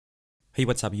Hey,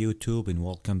 what's up YouTube, and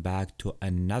welcome back to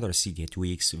another Cydia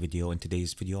Tweaks video. In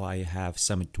today's video I have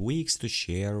some tweaks to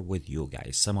share with you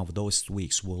guys. Some of those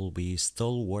tweaks will be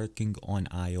still working on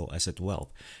iOS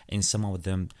 12, and some of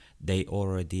them they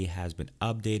already has been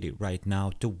updated right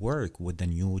now to work with the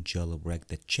new jailbreak,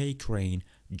 the Checkra1n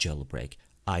Jailbreak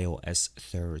iOS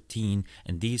 13,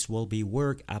 and these will be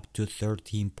work up to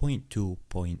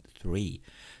 13.2.3.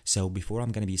 So before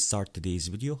I'm gonna start today's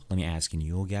video, let me asking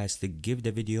you guys to give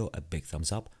the video a big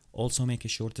thumbs up. Also make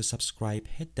sure to subscribe,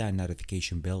 hit that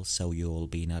notification bell so you will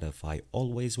be notified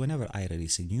always whenever I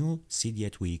release a new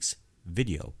Cydia Tweaks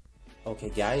video. Okay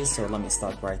guys, so let me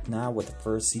start right now with the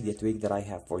first Cydia tweak that I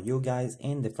have for you guys,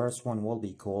 and the first one will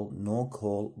be called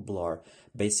NoCallBlur.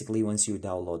 Basically, once you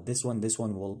download this one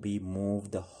will be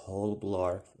move the whole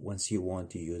blur once you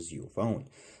want to use your phone.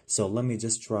 So let me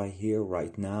just try here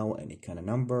right now any kind of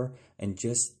number and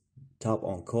just tap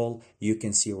on call. You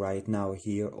can see right now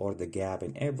here or the gap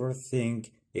and everything,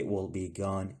 it will be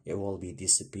gone, it will be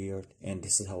disappeared, and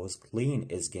this is how it's clean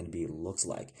it's gonna be looks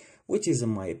like, which is in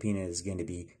my opinion is gonna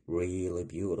be really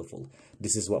beautiful.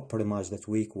 This is what pretty much the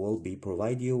tweak will be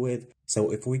provide you with.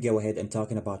 So if we go ahead and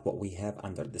talking about what we have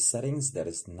under the settings, there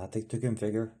is nothing to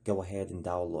configure. Go ahead and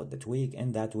download the tweak,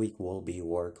 and that tweak will be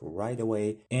work right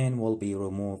away and will be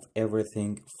remove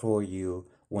everything for you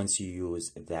once you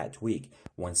use that tweak.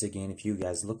 Once again, if you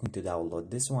guys looking to download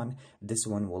this one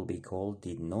will be called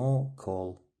the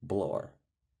NoCallBlur.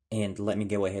 And let me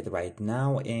go ahead right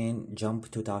now and jump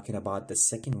to talking about the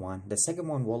second one. The second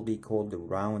one will be called the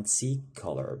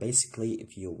RanCColor. Basically,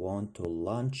 if you want to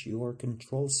launch your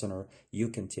control center, you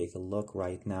can take a look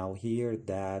right now here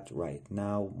that right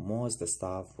now most the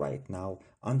stuff right now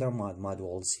under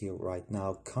modules here right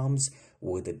now comes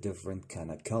with a different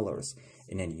kind of colors,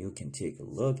 and then you can take a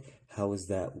look how is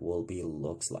that will be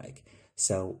looks like.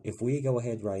 So if we go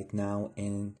ahead right now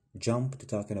and jump to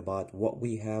talking about what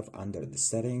we have under the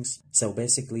settings, so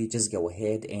basically just go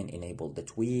ahead and enable the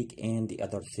tweak. And the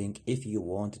other thing, if you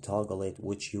want to toggle it,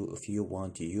 if you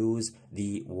want to use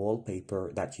the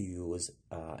wallpaper that you use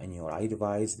in your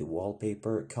iDevice, the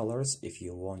wallpaper colors, if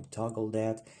you want to toggle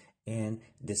that, and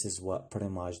this is what pretty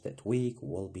much the tweak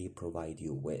will be provide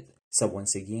you with. So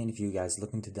once again, if you guys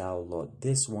looking to download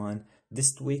this one,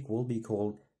 this tweak will be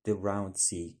called the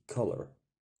RanCColor.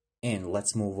 And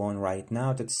let's move on right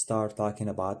now to start talking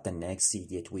about the next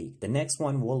Cydia tweak. The next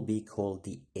one will be called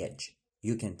the edge.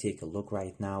 You can take a look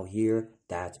right now here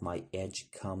that my edge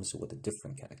comes with a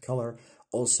different kind of color.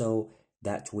 Also,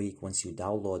 that tweak, once you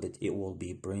download it, it will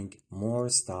be bring more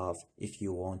stuff if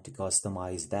you want to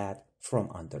customize that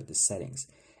from under the settings.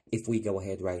 If we go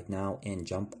ahead right now and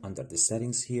jump under the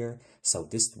settings here, so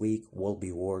this tweak will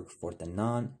be work for the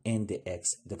non and the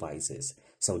X devices.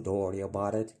 So don't worry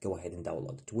about it, go ahead and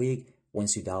download the tweak.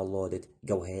 Once you download it,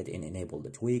 go ahead and enable the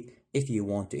tweak. If you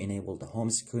want to enable the home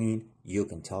screen, you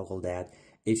can toggle that.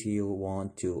 If you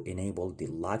want to enable the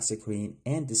lock screen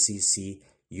and the CC,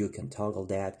 you can toggle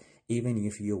that. Even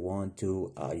if you want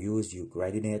to use your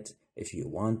Gladient, if you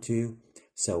want to,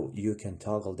 so you can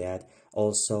toggle that.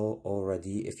 Also,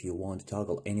 already if you want to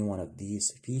toggle any one of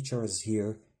these features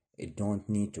here, it don't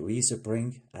need to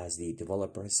respring as the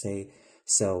developers say.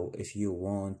 So if you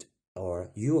want,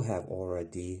 or you have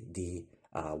already the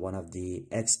one of the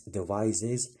X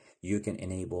devices, you can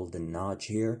enable the notch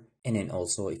here. And then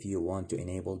also if you want to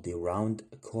enable the round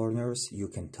corners, you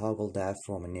can toggle that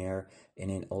from in there.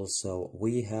 And then also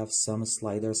we have some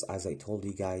sliders, as I told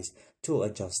you guys, to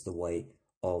adjust the weight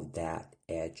of that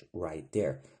edge right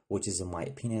there, which is in my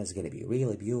opinion is going to be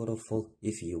really beautiful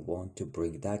if you want to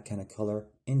bring that kind of color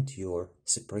into your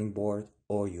springboard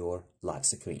or your lock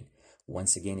screen.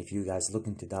 Once again, if you guys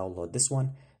looking to download this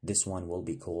one will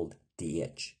be called the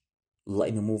edge.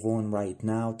 Let me move on right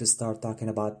now to start talking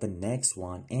about the next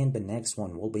one, and the next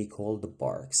one will be called the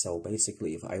Bork. So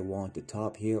basically, if I want to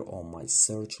tap here on my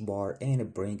search bar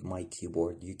and bring my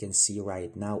keyboard, you can see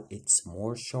right now it's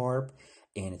more sharp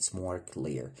and it's more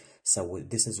clear. So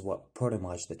this is what pretty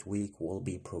much the tweak will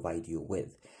be provide you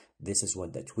with. This is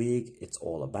what the tweak it's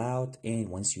all about. And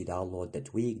once you download the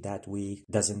tweak, that tweak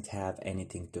doesn't have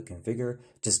anything to configure.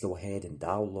 Just go ahead and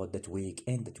download the tweak,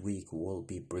 and the tweak will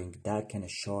be bring that kind of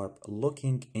sharp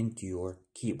looking into your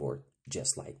keyboard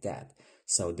just like that.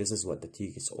 So this is what the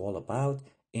tweak is all about.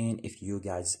 And if you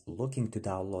guys looking to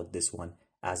download this one,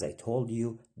 as I told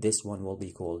you, this one will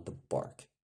be called the Bork.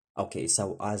 Okay,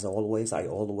 so as always, I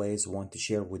always want to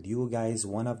share with you guys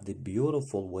one of the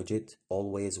beautiful widget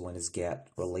always when it's get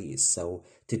released. So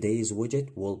today's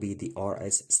widget will be the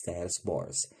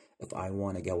RS.Statusbars. If I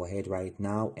want to go ahead right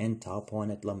now and tap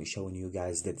on it, let me show you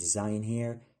guys the design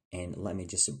here. And let me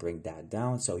just bring that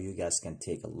down so you guys can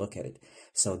take a look at it.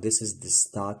 So this is the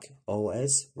stock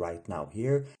OS right now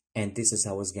here, and this is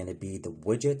how it's gonna be. The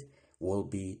widget will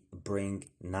be bring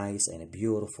nice and a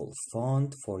beautiful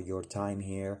font for your time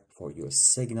here, for your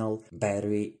signal,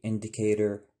 battery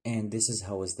indicator, and this is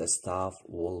how is the stuff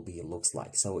will be looks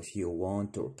like. So if you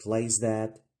want to replace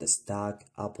that, the stock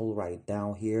Apple right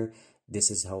down here, this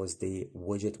is how is the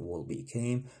widget will be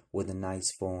came with a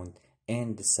nice font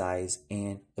and the size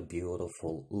and a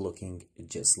beautiful looking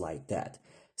just like that.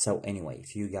 So anyway,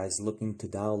 if you guys looking to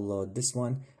download this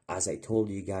one, as I told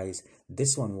you guys,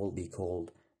 this one will be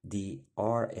called the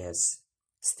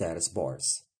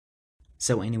RS.Statusbars.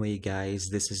 So anyway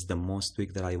guys, this is the most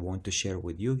tweak that I want to share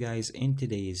with you guys in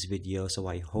today's video. So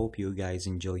I hope you guys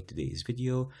enjoyed today's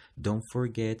video. Don't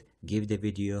forget, give the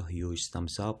video a huge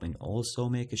thumbs up and also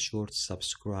make sure to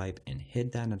subscribe and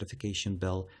hit that notification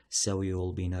bell so you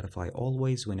will be notified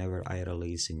always whenever I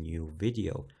release a new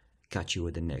video. Catch you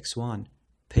with the next one.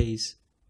 Peace.